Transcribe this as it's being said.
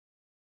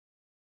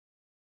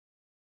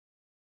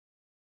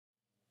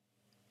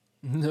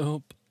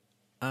Nope,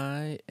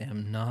 I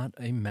am not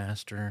a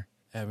master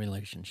at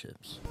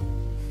relationships.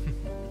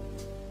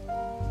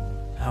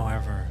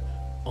 However,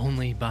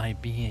 only by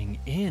being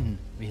in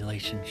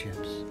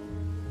relationships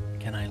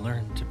can I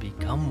learn to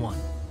become one.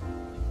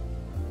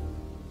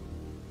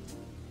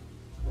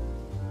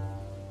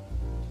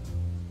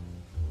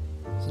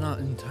 It's not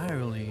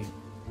entirely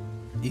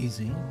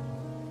easy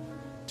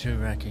to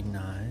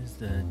recognize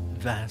the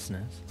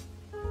vastness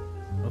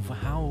of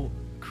how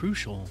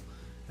crucial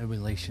a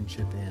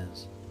relationship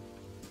is.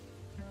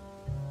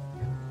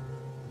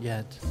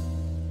 Yet,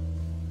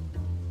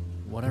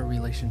 what are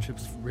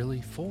relationships really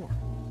for?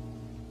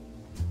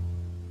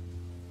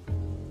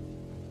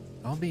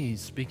 I'll be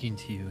speaking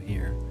to you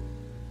here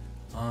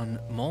on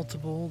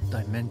multiple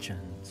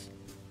dimensions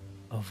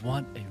of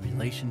what a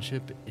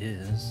relationship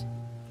is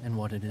and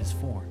what it is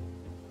for.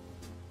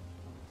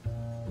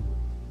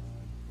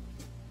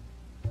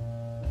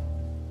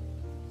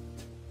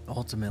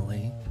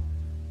 Ultimately,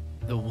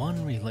 the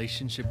one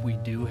relationship we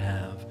do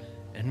have,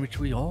 and which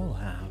we all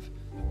have,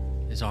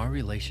 is our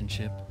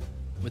relationship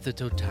with the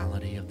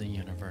totality of the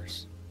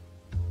universe.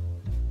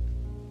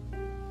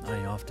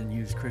 I often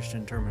use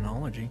Christian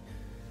terminology.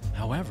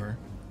 However,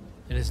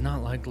 it is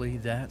not likely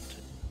that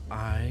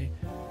I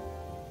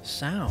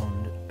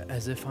sound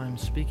as if I'm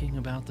speaking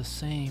about the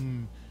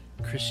same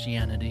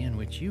Christianity in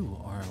which you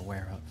are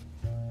aware of.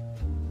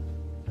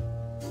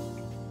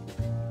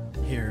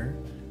 Here,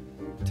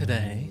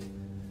 today,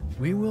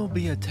 we will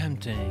be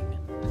attempting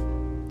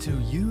to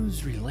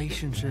use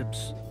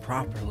relationships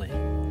properly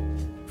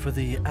for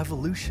the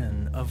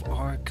evolution of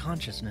our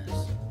consciousness,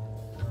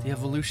 the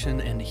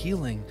evolution and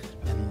healing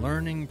and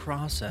learning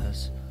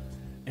process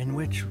in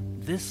which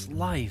this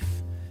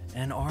life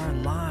and our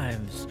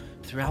lives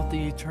throughout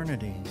the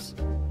eternities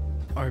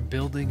are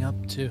building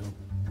up to.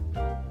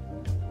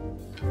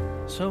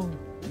 So,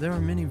 there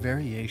are many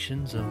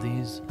variations of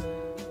these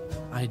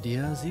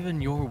ideas,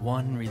 even your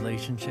one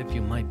relationship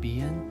you might be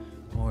in,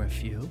 or a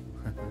few,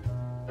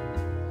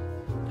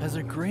 has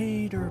a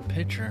greater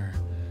picture,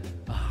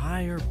 a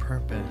higher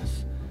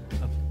purpose,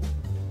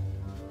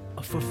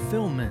 a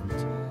fulfillment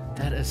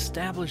that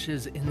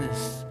establishes in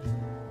this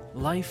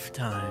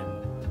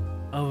lifetime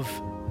of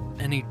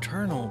an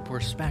eternal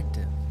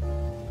perspective.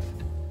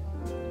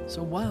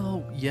 So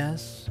while,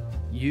 yes,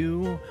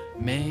 you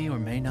may or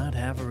may not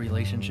have a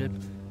relationship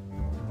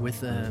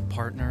with a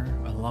partner,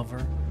 a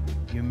lover,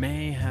 you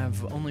may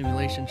have only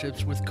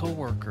relationships with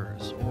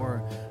coworkers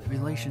or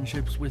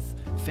relationships with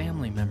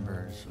family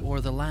members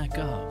or the lack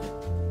of,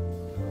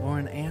 or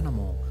an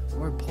animal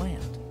or a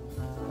plant.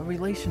 But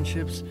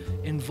relationships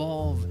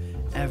involve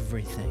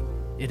everything.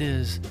 It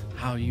is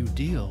how you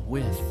deal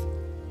with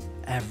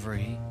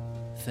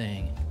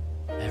everything,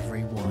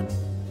 everyone,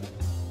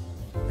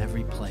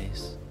 every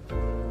place,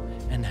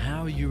 and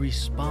how you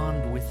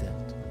respond with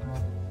it.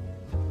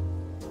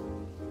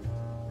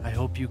 I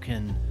hope you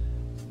can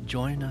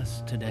join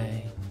us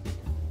today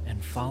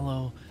and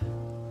follow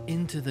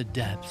into the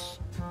depths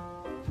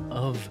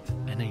of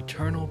an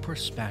eternal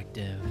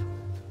perspective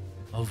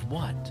of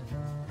what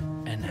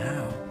and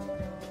how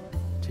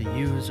to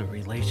use a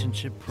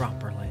relationship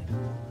properly.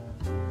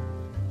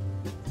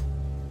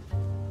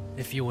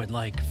 If you would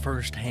like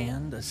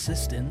first-hand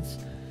assistance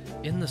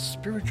in the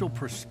spiritual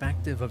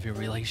perspective of your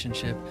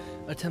relationship,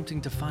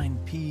 attempting to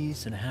find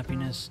peace and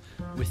happiness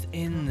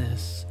within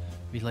this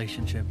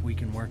relationship, we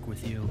can work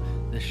with you.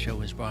 This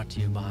show is brought to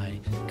you by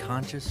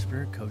Conscious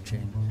Spirit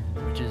Coaching,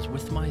 which is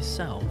with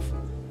myself.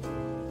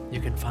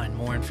 You can find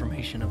more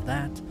information of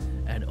that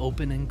at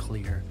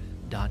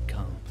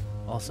openandclear.com.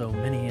 Also,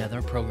 many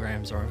other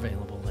programs are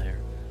available there.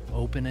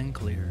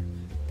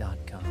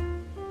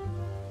 openandclear.com.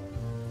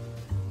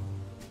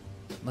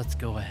 Let's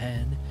go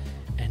ahead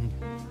and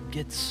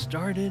get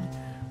started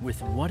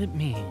with what it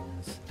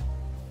means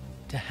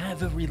to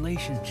have a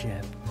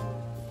relationship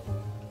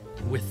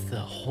with the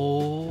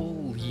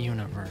whole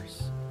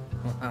universe.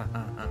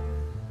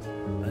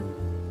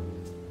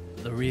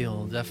 The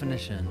real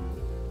definition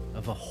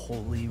of a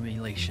holy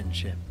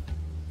relationship.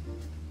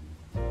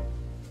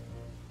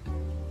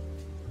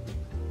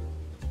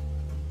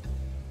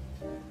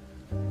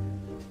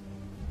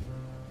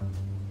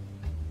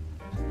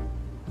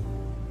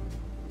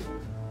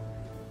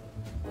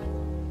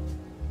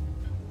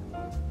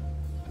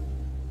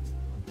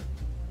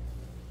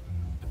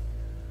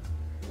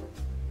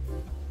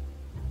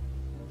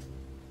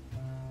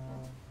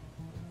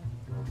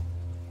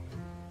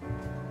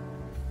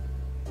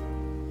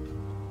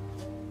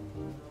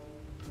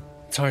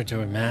 It's hard to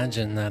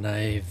imagine that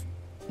I've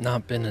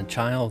not been a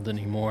child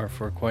anymore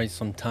for quite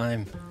some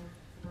time.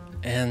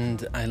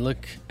 And I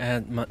look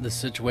at the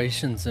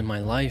situations in my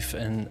life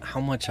and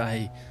how much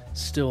I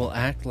still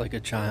act like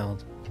a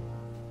child.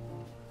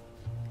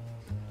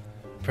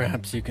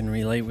 Perhaps you can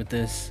relate with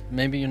this.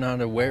 Maybe you're not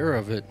aware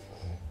of it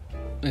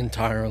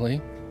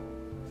entirely.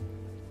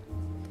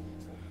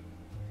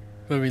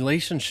 But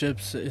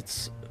relationships,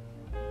 is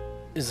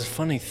a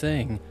funny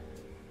thing.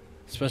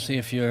 Especially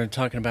if you're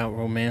talking about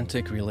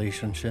romantic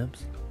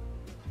relationships.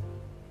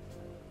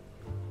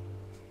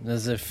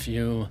 As if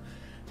you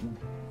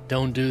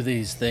Don't do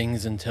these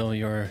things until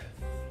you're,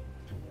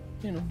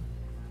 you know,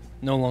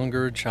 no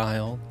longer a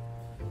child.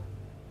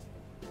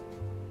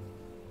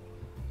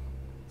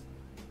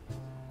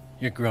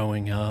 You're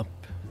growing up.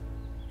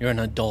 You're an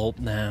adult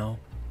now.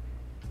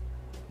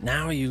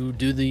 Now you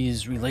do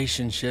these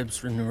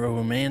relationships in a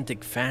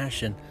romantic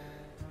fashion.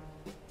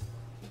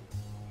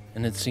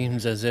 And it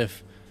seems as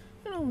if,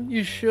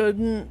 you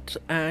shouldn't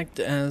act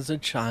as a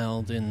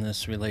child in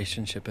this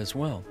relationship as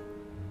well.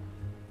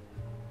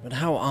 But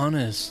how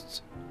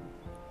honest,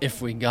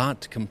 if we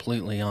got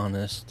completely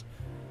honest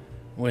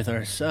with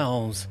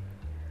ourselves,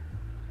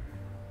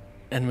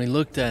 and we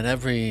looked at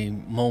every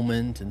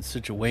moment and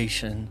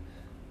situation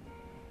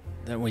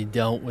that we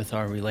dealt with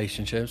our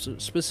relationships,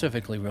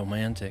 specifically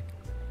romantic,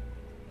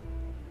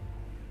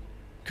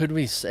 could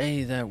we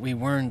say that we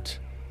weren't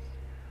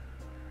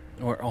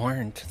or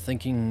aren't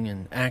thinking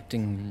and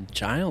acting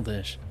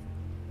childish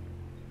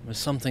with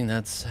something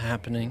that's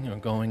happening or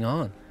going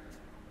on?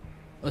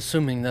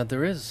 Assuming that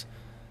there is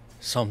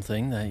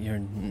something that you're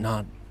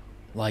not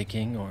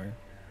liking or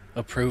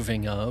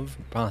approving of,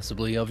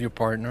 possibly of your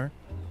partner.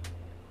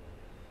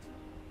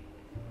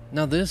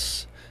 Now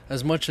this,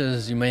 as much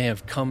as you may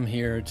have come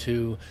here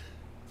to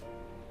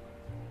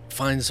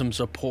find some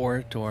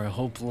support or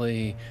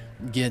hopefully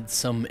get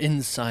some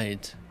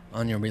insight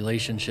on your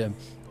relationship,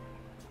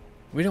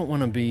 we don't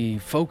want to be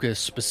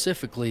focused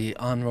specifically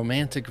on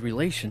romantic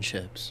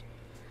relationships.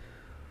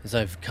 As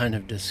I've kind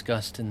of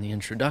discussed in the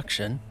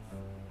introduction,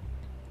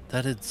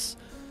 that it's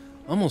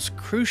almost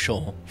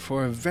crucial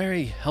for a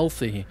very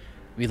healthy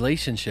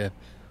relationship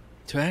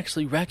to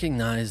actually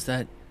recognize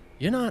that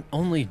you're not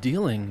only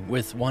dealing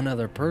with one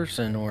other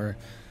person or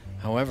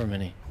however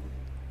many,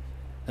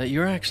 that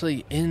you're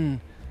actually in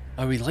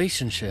a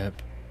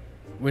relationship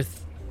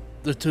with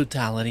the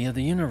totality of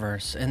the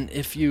universe. And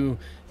if you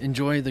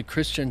enjoy the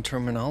Christian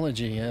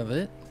terminology of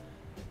it,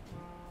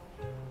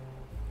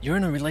 you're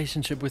in a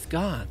relationship with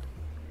God.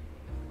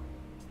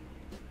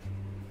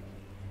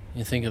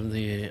 You think of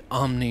the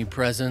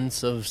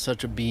omnipresence of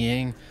such a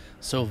being,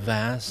 so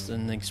vast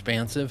and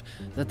expansive,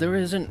 that there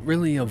isn't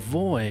really a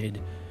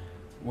void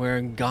where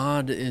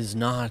God is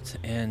not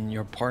and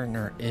your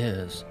partner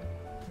is.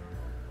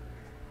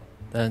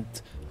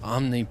 That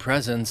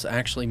omnipresence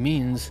actually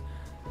means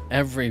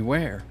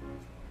everywhere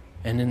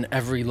and in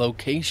every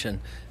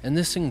location. And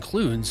this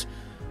includes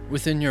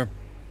within your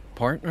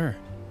partner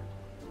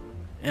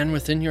and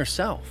within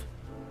yourself.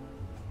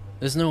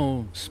 There's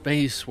no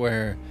space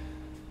where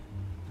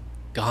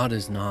God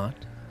is not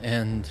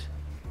and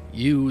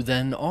you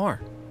then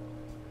are.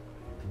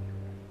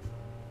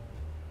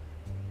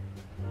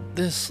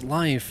 This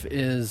life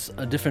is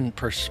a different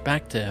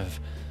perspective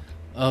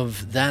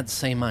of that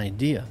same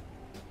idea,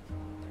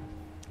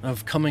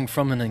 of coming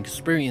from an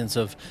experience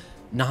of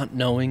not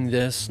knowing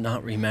this,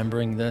 not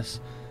remembering this,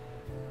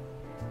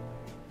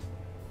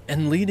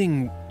 and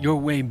leading your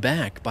way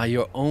back by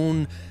your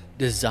own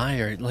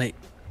desire, like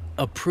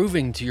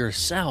approving to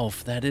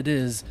yourself that it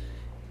is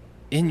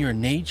in your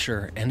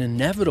nature and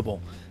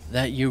inevitable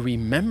that you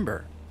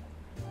remember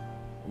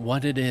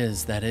what it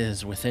is that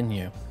is within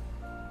you.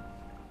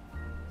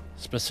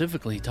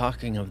 Specifically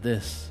talking of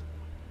this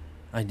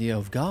idea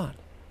of God.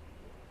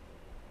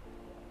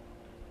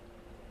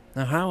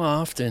 Now, how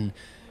often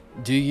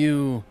do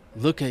you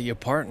look at your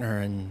partner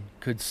and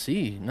could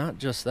see not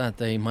just that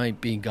they might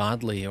be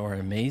godly or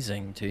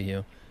amazing to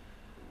you,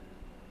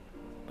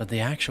 but the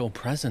actual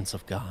presence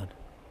of God?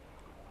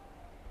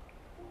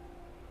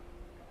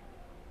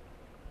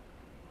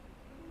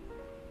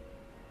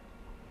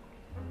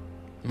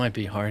 It might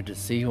be hard to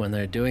see when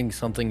they're doing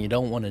something you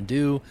don't want to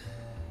do,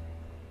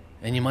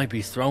 and you might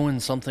be throwing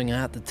something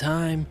at the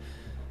time,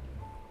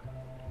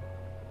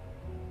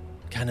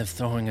 kind of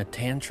throwing a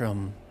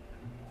tantrum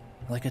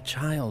like a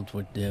child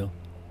would do.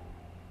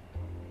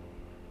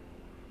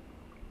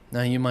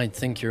 Now, you might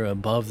think you're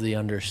above the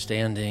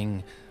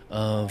understanding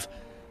of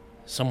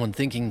someone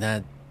thinking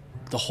that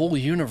the whole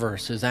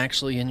universe is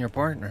actually in your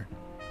partner.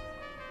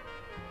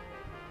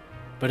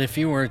 But if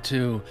you were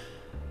to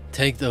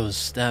take those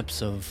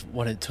steps of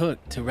what it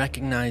took to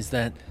recognize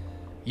that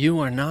you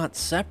are not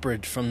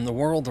separate from the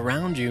world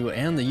around you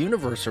and the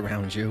universe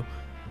around you,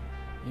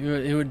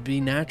 it would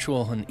be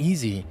natural and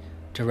easy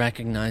to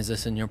recognize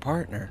this in your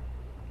partner.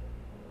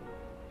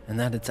 And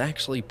that it's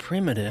actually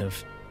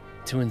primitive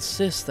to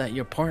insist that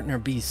your partner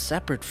be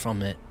separate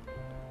from it,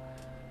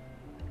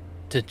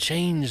 to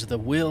change the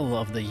will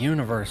of the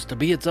universe to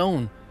be its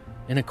own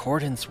in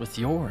accordance with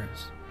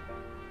yours.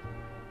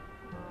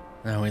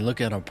 Now we look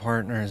at our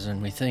partners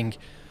and we think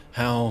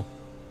how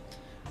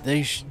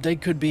they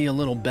could be a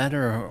little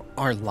better, or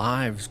our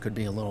lives could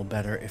be a little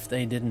better if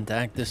they didn't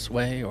act this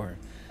way or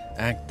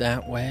act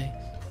that way.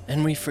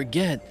 And we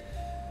forget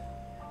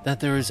that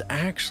there is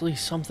actually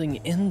something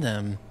in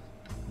them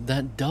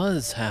that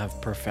does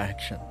have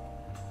perfection,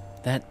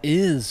 that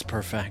is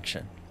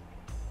perfection.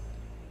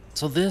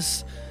 So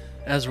this,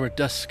 as we're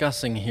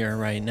discussing here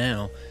right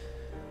now,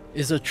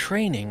 is a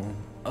training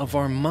of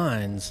our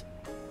minds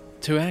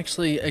to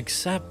actually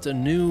accept a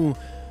new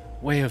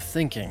way of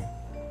thinking,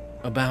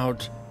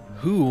 about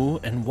who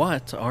and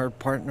what our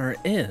partner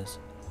is.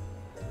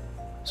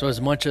 So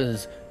as much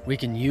as we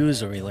can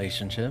use a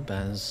relationship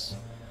as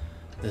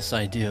this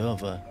idea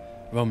of a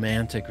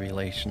romantic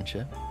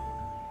relationship,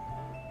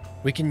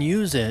 we can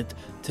use it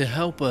to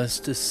help us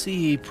to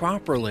see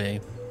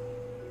properly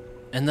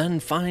and then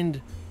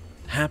find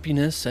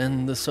happiness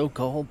and the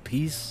so-called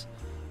peace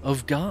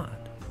of God.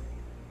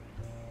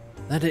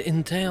 That it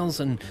entails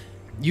and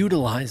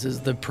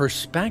utilizes the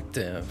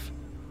perspective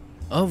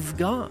of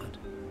God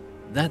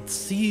that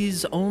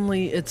sees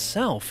only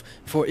itself,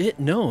 for it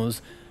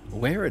knows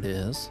where it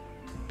is,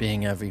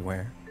 being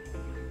everywhere.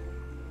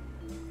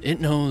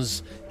 It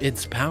knows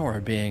its power,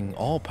 being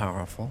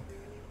all-powerful.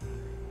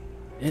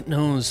 It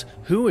knows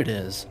who it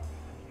is,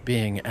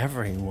 being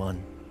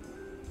everyone.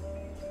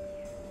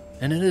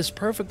 And it is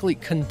perfectly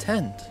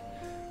content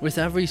with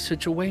every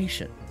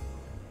situation.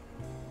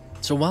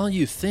 So while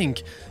you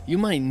think you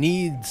might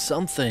need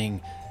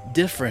something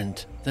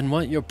different than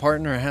what your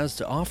partner has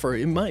to offer,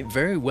 it might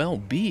very well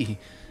be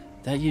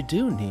that you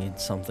do need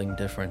something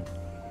different.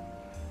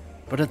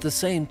 But at the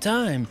same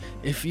time,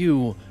 if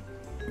you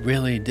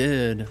really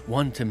did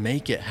want to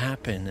make it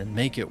happen and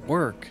make it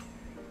work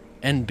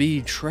and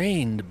be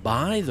trained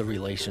by the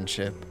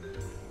relationship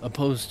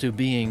opposed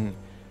to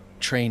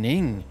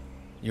training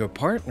your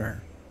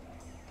partner,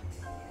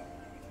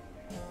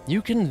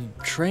 you can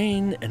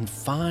train and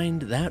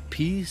find that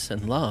peace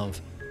and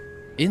love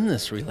in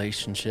this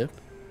relationship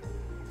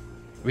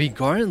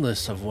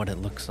regardless of what it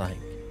looks like,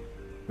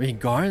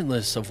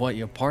 regardless of what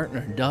your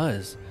partner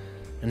does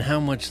and how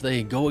much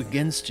they go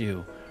against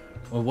you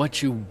or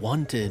what you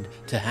wanted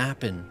to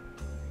happen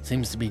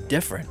seems to be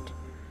different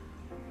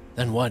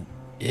than what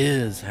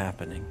is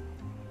happening.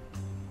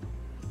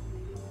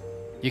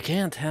 You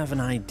can't have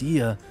an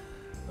idea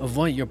of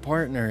what your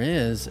partner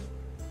is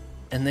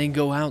and then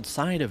go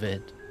outside of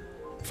it,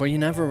 for you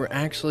never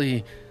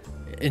actually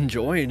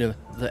enjoyed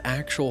the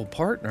actual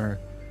partner,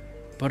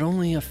 but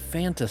only a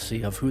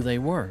fantasy of who they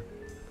were,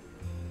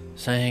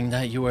 saying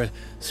that you were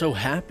so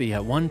happy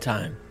at one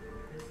time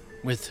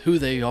with who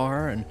they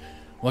are and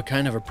what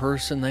kind of a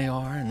person they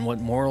are and what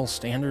moral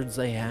standards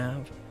they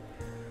have,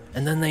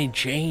 and then they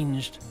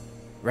changed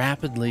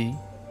rapidly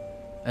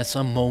at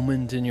some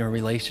moment in your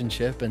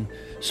relationship and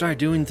start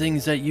doing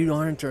things that you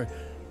aren't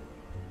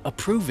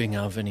approving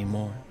of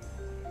anymore.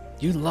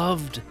 You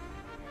loved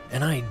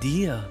an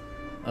idea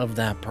of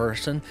that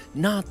person,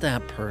 not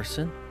that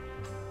person,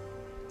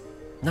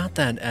 not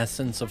that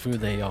essence of who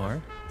they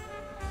are.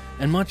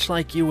 And much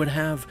like you would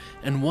have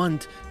and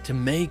want to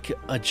make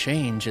a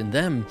change in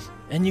them,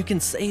 and you can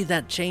say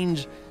that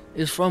change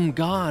is from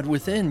God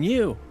within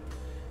you,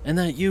 and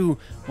that you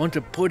want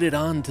to put it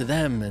on to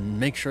them and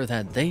make sure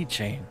that they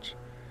change.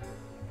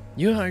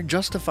 You are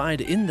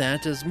justified in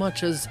that as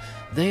much as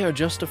they are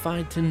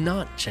justified to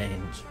not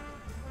change.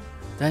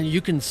 That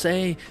you can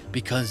say,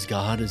 because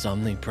God is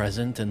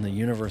omnipresent and the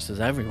universe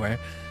is everywhere,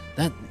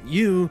 that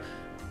you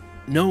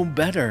know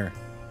better,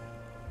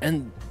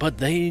 but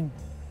they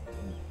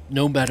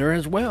know better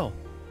as well.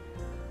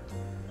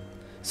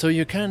 So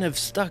you're kind of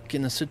stuck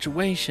in a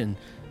situation,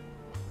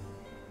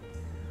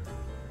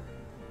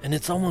 and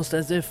it's almost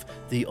as if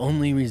the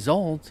only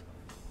result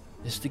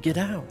is to get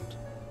out.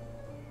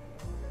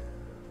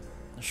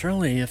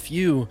 Surely if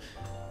you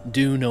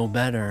do know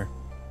better,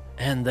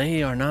 and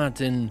they are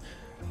not in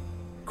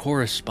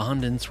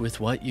correspondence with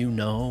what you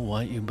know,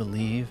 what you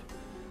believe,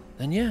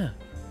 then yeah,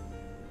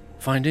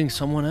 finding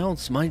someone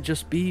else might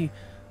just be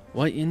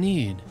what you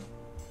need.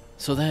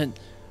 So that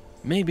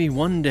maybe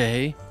one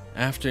day,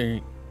 after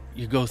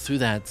you go through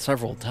that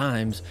several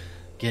times,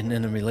 getting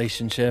in a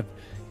relationship,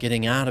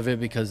 getting out of it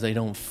because they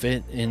don't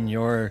fit in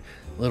your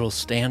little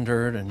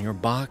standard and your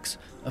box,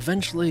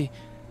 eventually,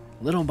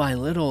 little by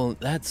little,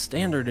 that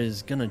standard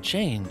is gonna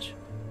change.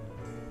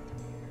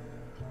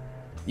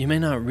 You may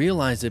not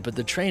realize it, but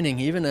the training,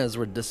 even as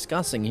we're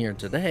discussing here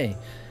today,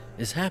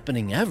 is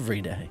happening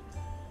every day.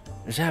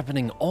 It's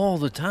happening all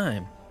the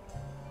time.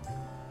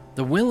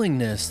 The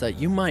willingness that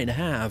you might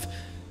have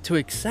to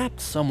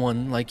accept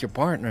someone like your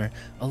partner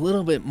a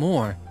little bit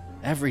more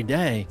every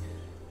day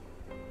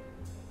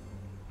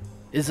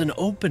is an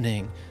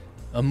opening,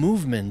 a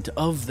movement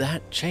of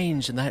that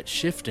change and that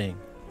shifting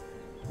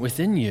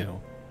within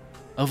you,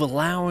 of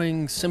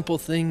allowing simple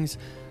things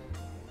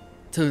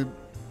to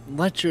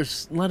let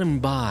them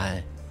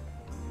by,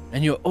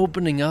 and you're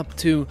opening up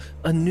to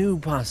a new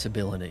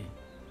possibility.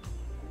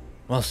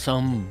 While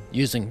some,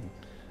 using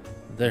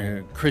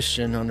their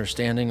Christian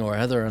understanding or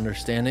other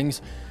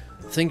understandings,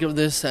 think of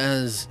this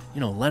as,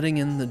 letting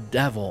in the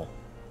devil,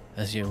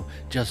 as you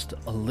just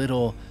a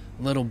little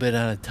bit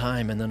at a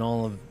time, and then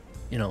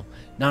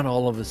not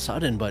all of a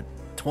sudden, but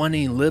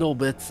 20 little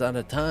bits at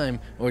a time,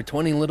 or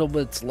 20 little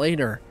bits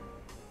later,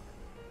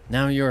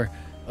 now you're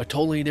a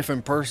totally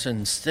different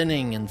person,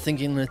 sinning and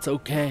thinking it's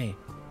okay.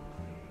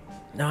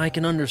 Now I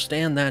can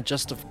understand that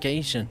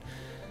justification,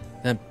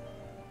 that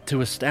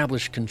to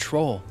establish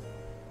control.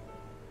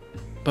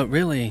 But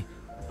really,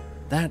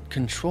 that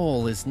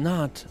control is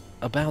not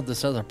about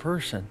this other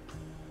person,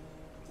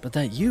 but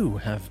that you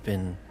have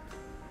been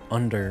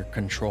under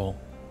control.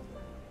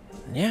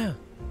 Yeah,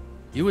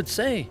 you would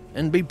say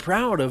and be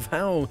proud of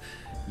how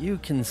you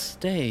can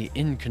stay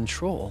in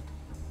control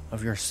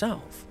of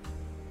yourself.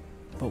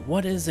 But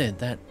what is it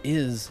that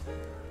is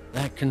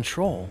that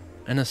control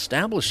and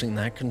establishing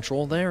that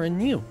control there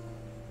in you?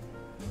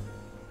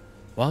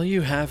 While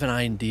you have an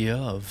idea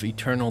of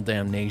eternal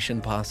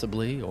damnation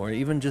possibly, or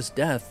even just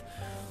death,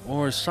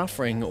 or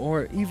suffering,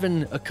 or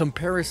even a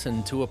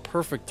comparison to a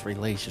perfect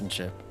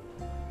relationship,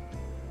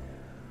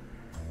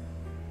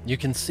 you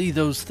can see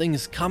those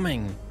things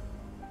coming.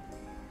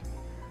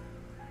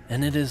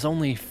 And it is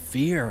only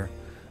fear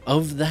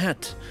of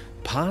that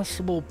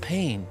possible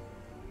pain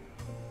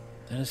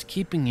that is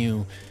keeping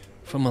you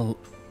from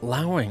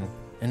allowing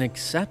and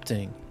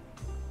accepting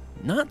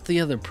not the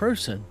other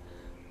person,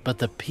 but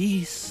the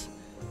peace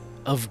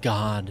of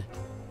God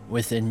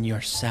within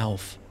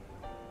yourself.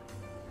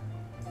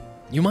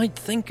 You might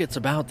think it's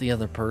about the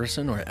other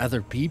person or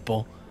other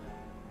people,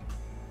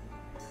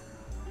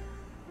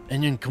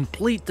 and in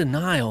complete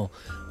denial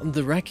of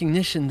the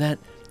recognition that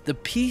the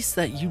peace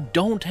that you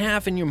don't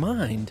have in your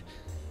mind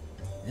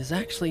is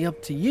actually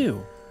up to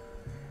you.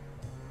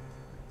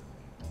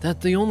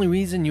 That the only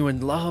reason you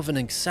would love and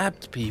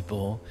accept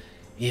people,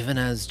 even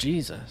as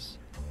Jesus,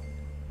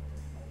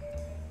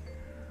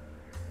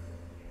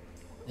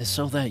 is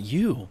so that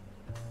you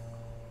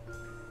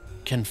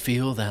can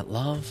feel that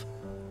love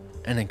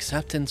and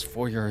acceptance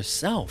for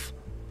yourself.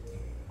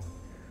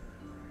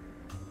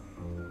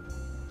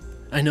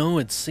 I know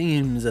it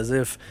seems as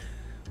if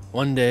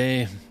one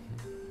day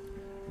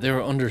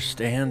they'll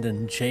understand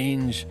and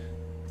change,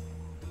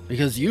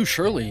 because you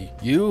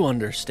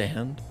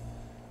understand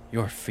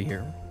your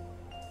fear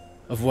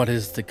of what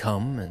is to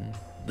come and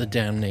the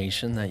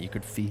damnation that you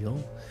could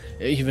feel,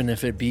 even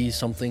if it be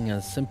something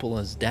as simple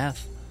as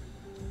death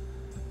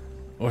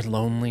or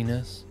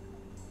loneliness.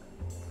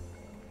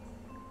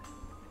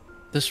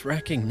 This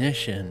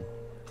recognition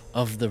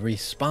of the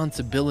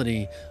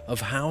responsibility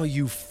of how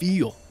you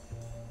feel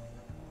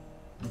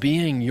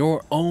being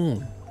your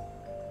own.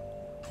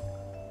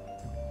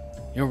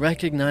 You'll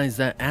recognize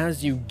that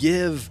as you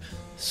give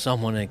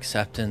someone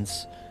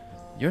acceptance,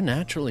 you'll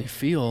naturally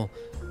feel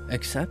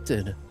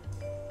accepted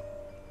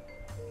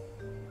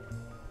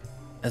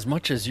as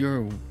much as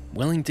you're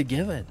willing to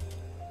give it.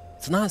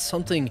 It's not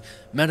something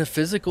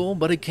metaphysical,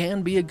 but it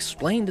can be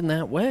explained in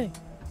that way.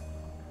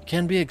 It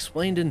can be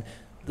explained in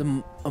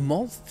a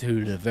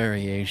multitude of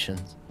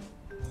variations.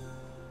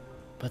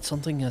 But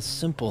something as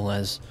simple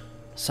as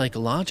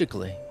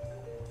psychologically,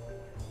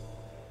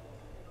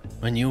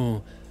 when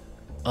you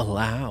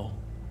allow,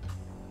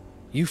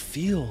 you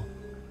feel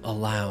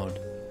allowed.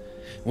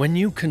 When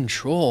you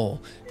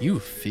control, you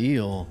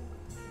feel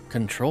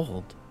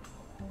controlled.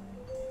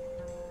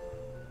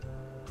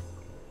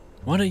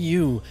 What are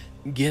you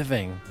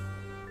giving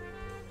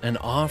and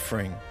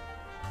offering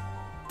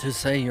to,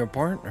 say, your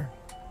partner?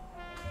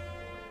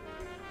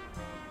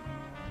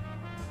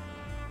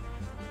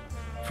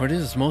 For it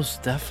is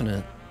most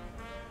definite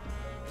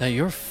that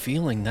you're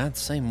feeling that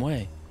same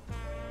way.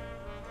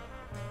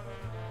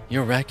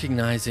 You're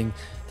recognizing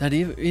that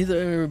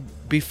either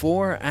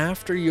before or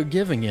after you're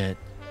giving it,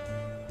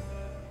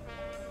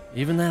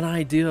 even that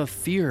idea of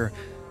fear,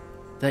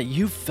 that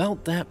you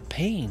felt that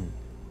pain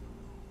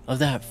of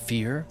that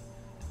fear,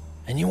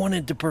 and you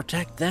wanted to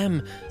protect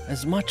them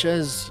as much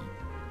as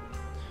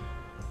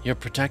you're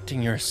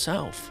protecting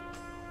yourself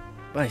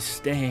by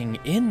staying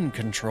in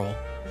control,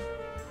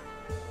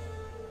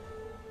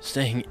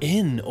 staying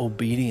in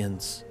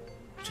obedience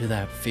to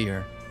that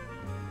fear.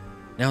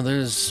 Now,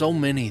 there's so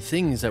many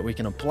things that we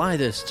can apply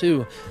this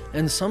to,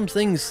 and some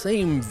things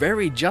seem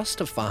very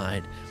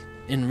justified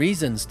in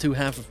reasons to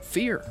have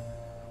fear.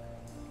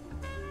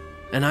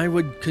 And I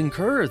would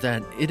concur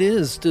that it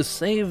is to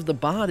save the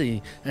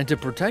body and to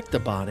protect the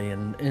body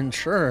and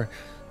ensure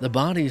the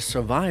body's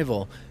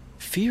survival.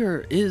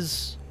 Fear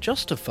is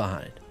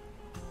justified.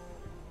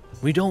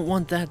 We don't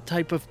want that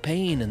type of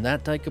pain and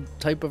that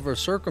type of a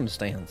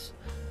circumstance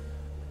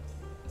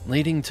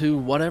leading to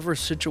whatever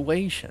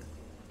situation.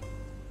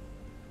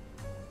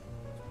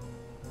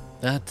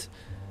 That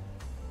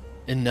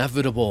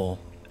inevitable,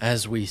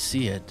 as we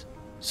see it,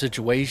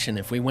 situation,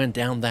 if we went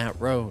down that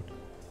road.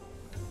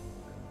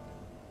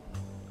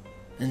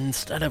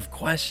 Instead of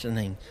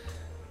questioning,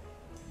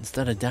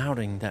 instead of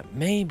doubting that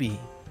maybe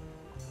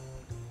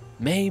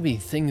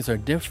things are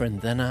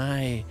different than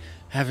I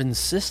have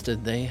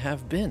insisted they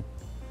have been.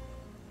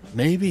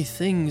 Maybe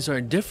things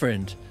are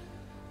different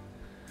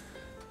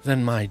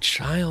than my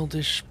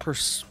childish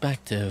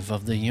perspective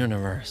of the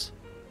universe.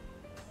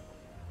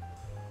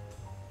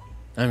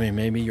 I mean,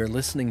 maybe you're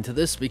listening to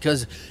this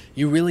because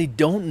you really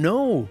don't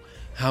know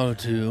how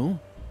to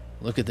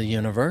look at the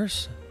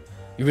universe.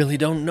 You really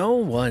don't know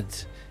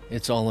what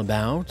it's all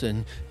about,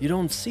 and you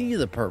don't see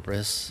the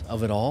purpose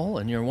of it all,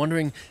 and you're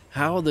wondering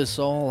how this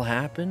all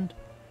happened.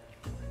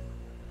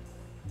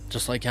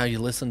 Just like how you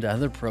listen to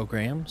other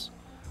programs,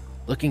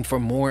 looking for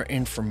more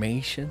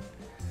information,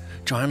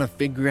 trying to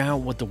figure out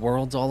what the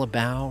world's all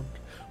about,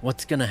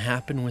 what's going to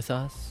happen with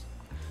us,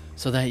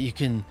 so that you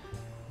can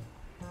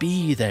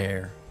be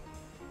there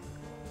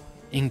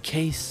in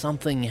case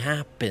something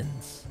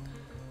happens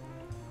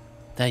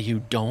that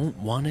you don't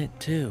want it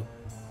to.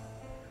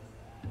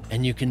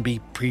 And you can be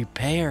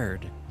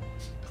prepared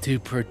to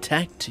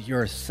protect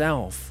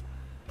yourself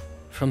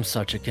from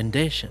such a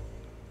condition,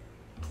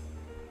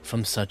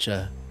 from such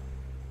a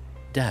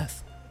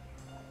death.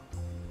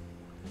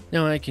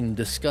 Now, I can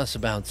discuss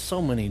about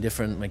so many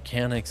different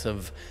mechanics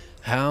of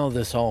how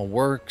this all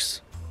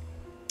works,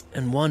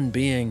 and one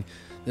being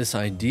this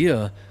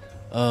idea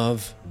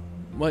of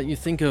what you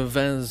think of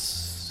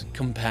as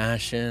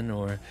compassion,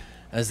 or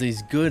as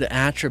these good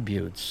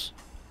attributes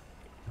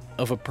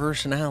of a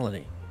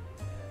personality.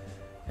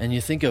 And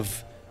you think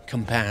of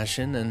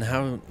compassion and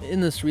how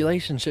in this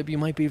relationship you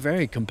might be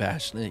very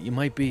compassionate. You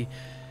might be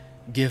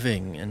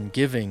giving and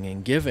giving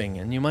and giving,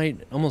 and you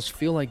might almost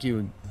feel like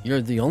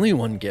you're the only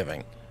one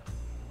giving.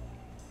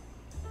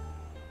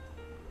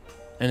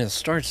 And it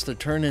starts to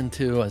turn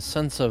into a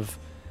sense of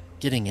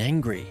getting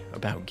angry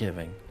about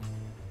giving.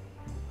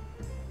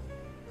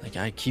 Like,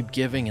 I keep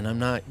giving and I'm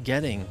not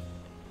getting.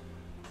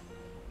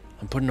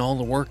 I'm putting all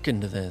the work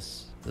into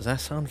this. Does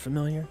that sound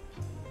familiar?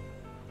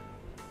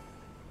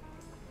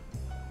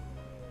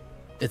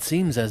 It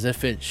seems as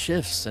if it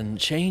shifts and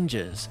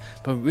changes,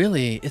 but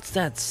really it's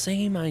that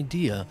same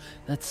idea,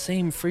 that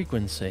same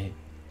frequency.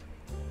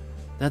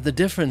 That the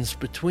difference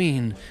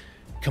between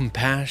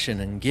compassion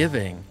and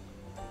giving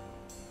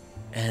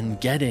and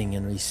getting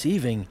and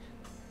receiving,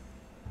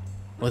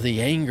 or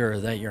the anger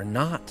that you're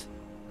not,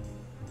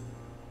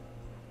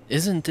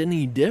 isn't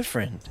any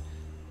different,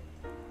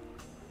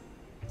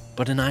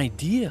 but an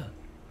idea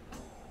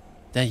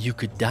that you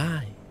could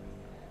die,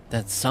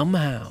 that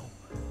somehow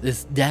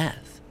this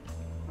death,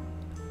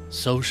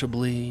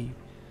 sociably,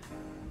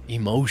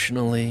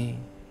 emotionally,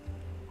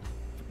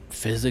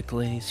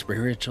 physically,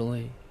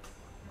 spiritually,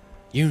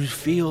 you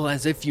feel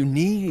as if you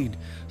need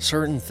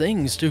certain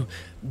things to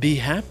be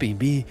happy,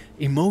 be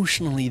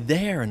emotionally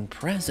there and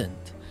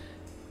present.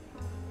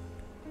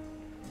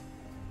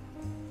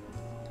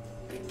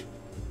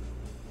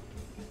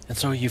 And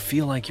so you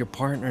feel like your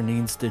partner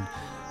needs to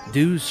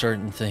do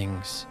certain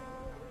things.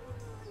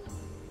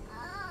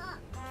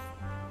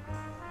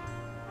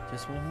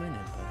 Just 1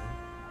 minute, buddy.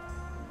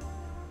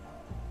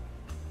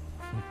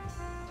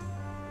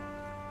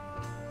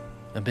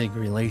 A big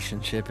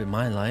relationship in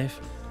my life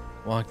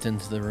walked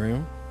into the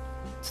room.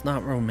 It's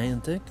not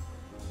romantic.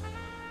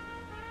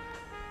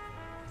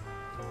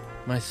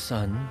 My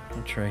son,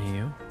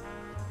 Atreyu,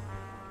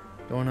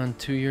 going on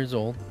 2 years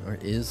old, or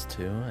is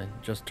 2. I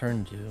just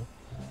turned 2.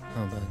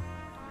 Oh, but.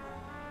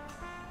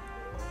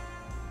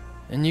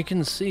 And you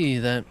can see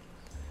that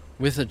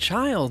with a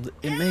child,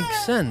 it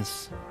makes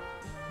sense.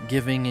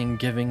 Giving and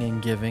giving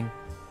and giving.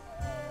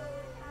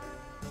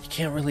 You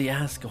can't really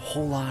ask a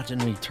whole lot in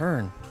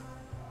return.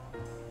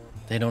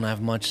 They don't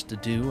have much to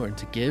do or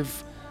to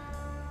give.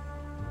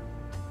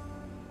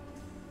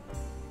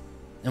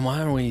 And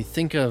while we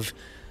think of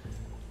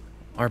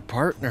our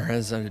partner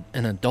as an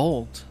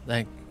adult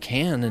that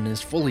can and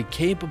is fully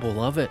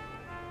capable of it,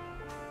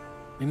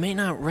 we may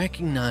not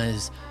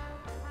recognize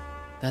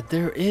that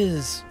there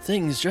is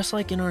things just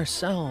like in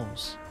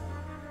ourselves,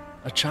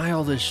 a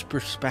childish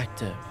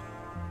perspective.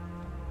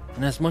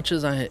 And as much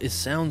as it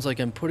sounds like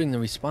I'm putting the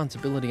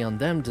responsibility on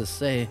them to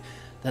say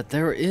that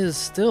there is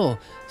still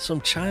some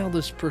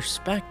childish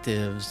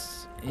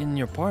perspectives in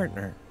your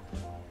partner,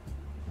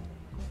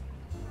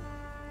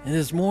 it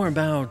is more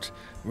about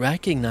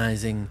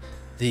recognizing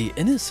the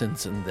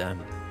innocence in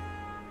them.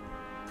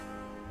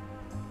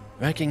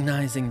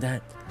 Recognizing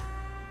that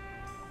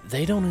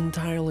they don't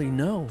entirely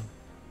know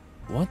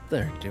what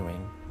they're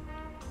doing,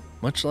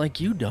 much like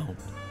you don't.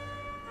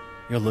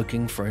 You're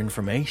looking for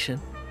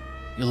information.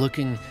 You're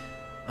looking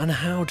on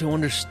how to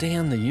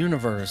understand the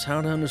universe,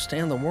 how to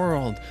understand the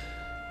world.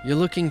 You're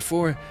looking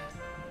for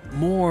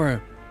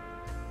more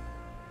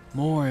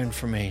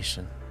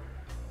information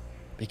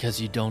because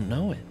you don't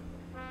know it.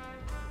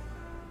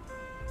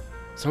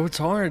 So it's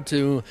hard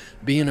to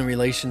be in a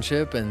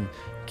relationship and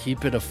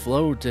keep it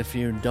afloat if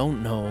you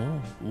don't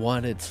know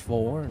what it's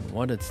for and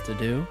what it's to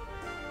do.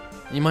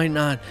 You might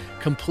not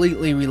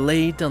completely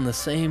relate on the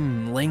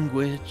same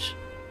language.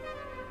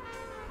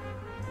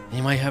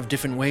 You might have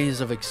different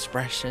ways of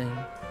expression,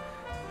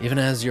 even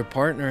as your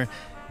partner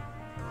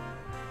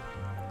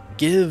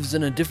gives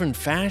in a different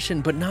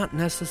fashion, but not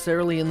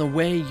necessarily in the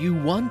way you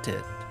want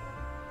it.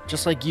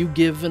 Just like you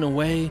give in a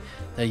way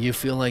that you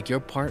feel like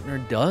your partner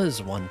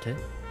does want it.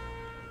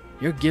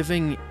 You're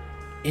giving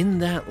in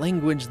that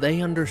language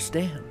they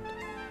understand.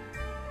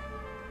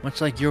 Much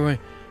like you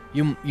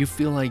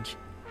feel like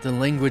the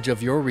language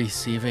of your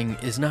receiving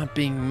is not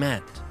being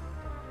met.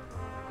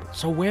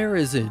 So where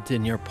is it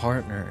in your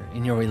partner,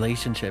 in your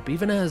relationship,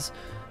 even as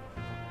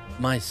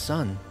my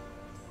son,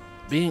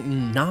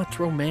 being not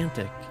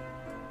romantic,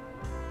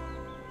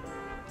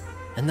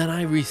 and that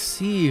I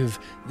receive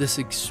this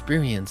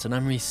experience and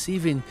I'm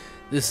receiving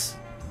this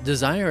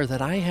desire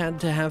that I had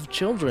to have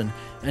children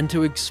and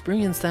to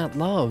experience that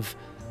love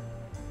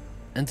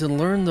and to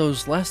learn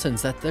those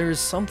lessons, that there is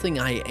something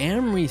I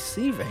am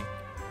receiving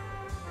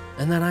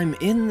and that I'm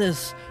in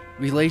this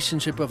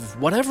relationship of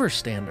whatever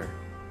standard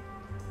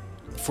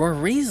for a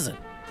reason.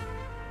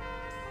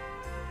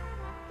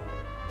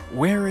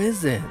 Where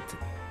is it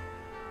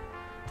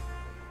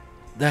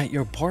that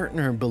your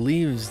partner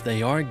believes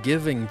they are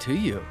giving to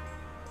you,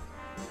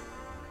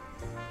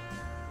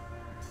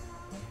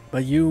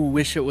 but you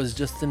wish it was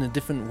just in a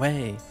different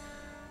way,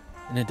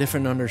 in a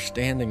different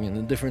understanding, in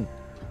a different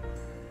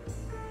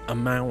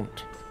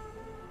amount?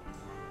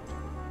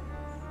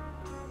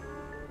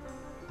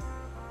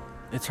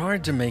 It's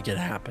hard to make it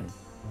happen.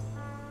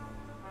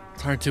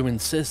 It's hard to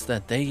insist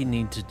that they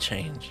need to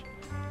change.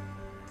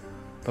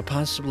 But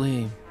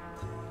possibly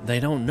they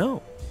don't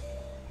know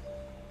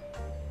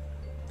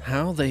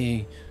how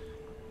they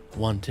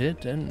want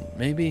it, and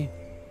maybe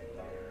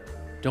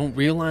don't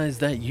realize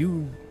that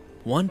you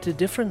want it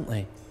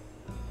differently.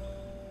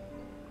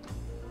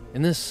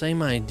 In this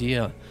same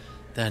idea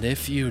that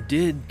if you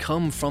did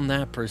come from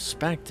that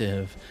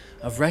perspective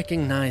of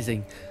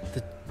recognizing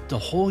the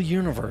whole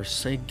universe,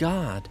 say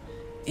God,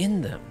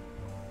 in them,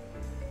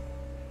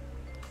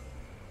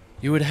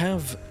 you would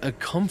have a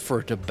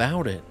comfort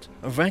about it,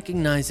 of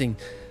recognizing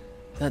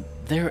that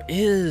there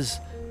is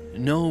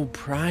no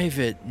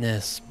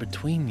privateness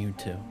between you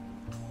two,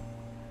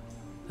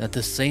 that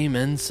the same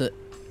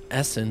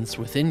essence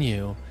within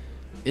you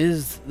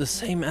is the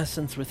same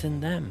essence within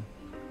them,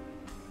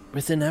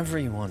 within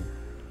everyone.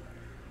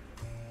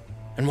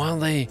 And while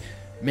they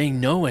may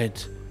know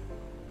it,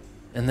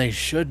 and they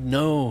should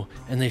know,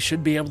 and they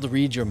should be able to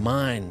read your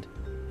mind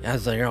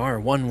as they are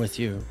one with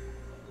you,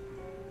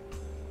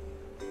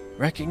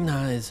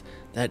 recognize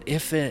that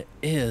if it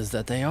is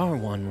that they are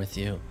one with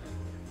you,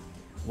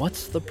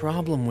 what's the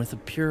problem with a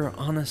pure,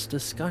 honest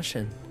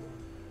discussion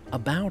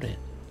about it?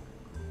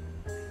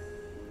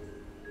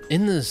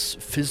 In this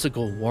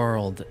physical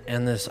world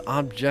and this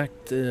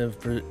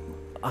objective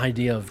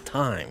idea of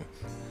time,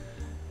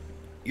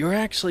 you're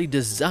actually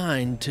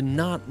designed to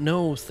not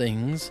know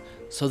things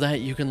so that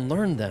you can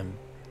learn them.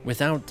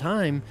 Without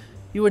time,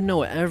 you would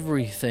know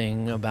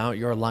everything about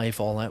your life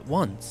all at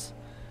once.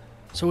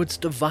 So it's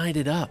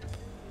divided up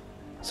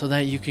so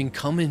that you can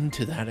come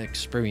into that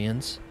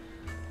experience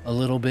a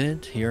little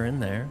bit here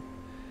and there.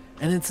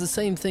 And it's the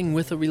same thing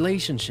with a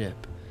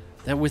relationship,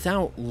 that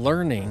without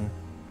learning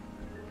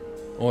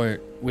or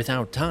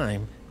without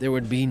time, there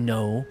would be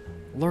no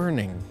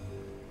learning.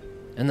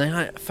 And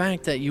the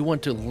fact that you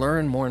want to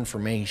learn more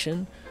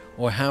information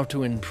or how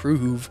to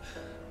improve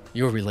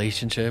your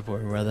relationship or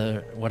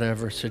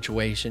whatever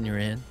situation you're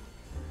in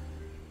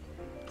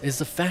is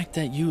the fact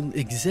that you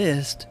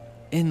exist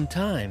in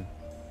time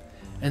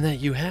and that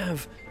you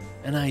have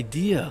an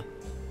idea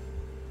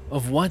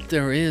of what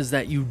there is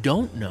that you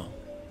don't know.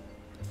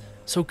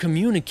 So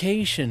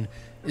communication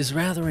is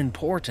rather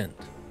important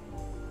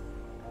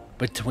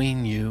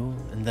between you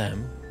and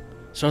them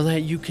so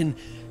that you can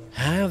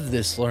have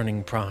this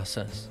learning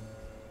process.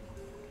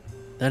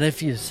 That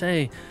if you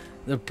say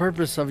the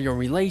purpose of your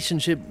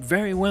relationship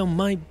very well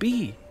might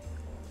be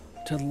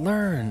to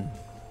learn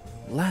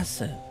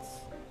lessons,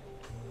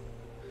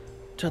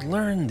 to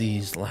learn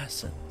these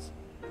lessons,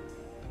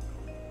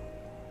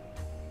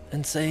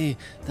 and say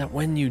that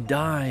when you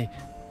die,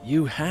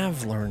 you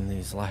have learned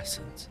these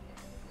lessons.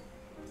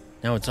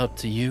 Now it's up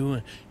to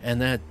you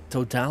and that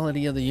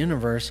totality of the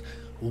universe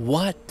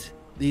what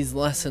these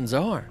lessons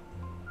are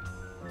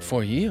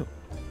for you.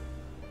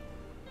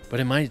 But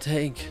it might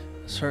take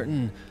a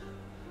certain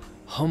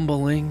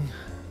humbling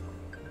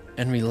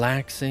and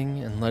relaxing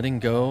and letting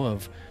go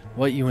of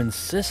what you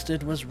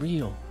insisted was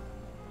real,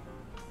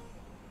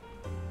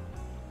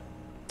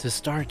 to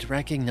start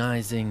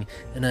recognizing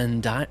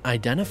and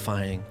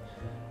identifying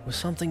with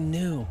something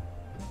new,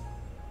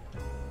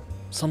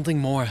 something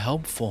more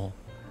helpful,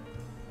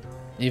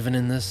 even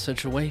in this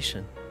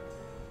situation,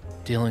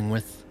 dealing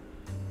with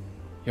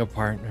your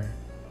partner.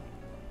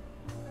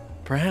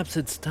 Perhaps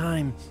it's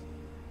time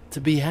to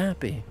be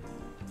happy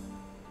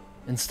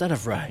instead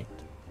of right.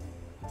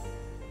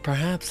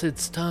 Perhaps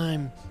it's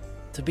time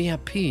to be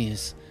at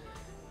peace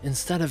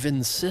instead of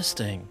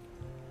insisting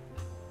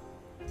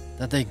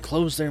that they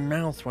close their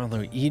mouth while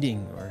they're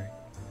eating, or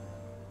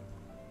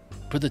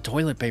put the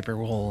toilet paper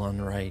roll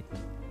on right,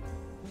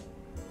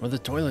 or the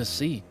toilet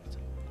seat,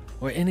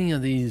 or any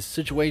of these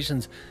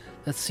situations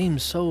that seem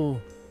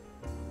so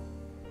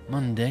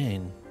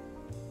mundane.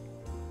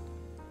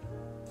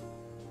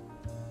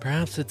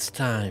 Perhaps it's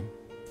time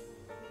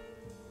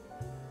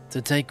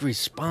to take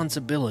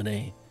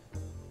responsibility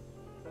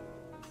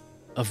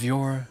of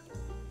your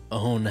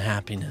own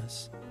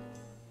happiness.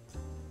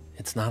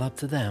 It's not up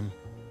to them.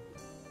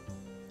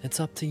 It's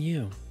up to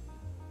you.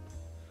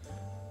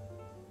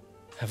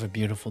 Have a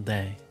beautiful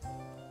day.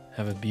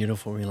 Have a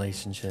beautiful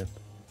relationship.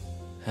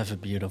 Have a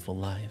beautiful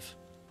life.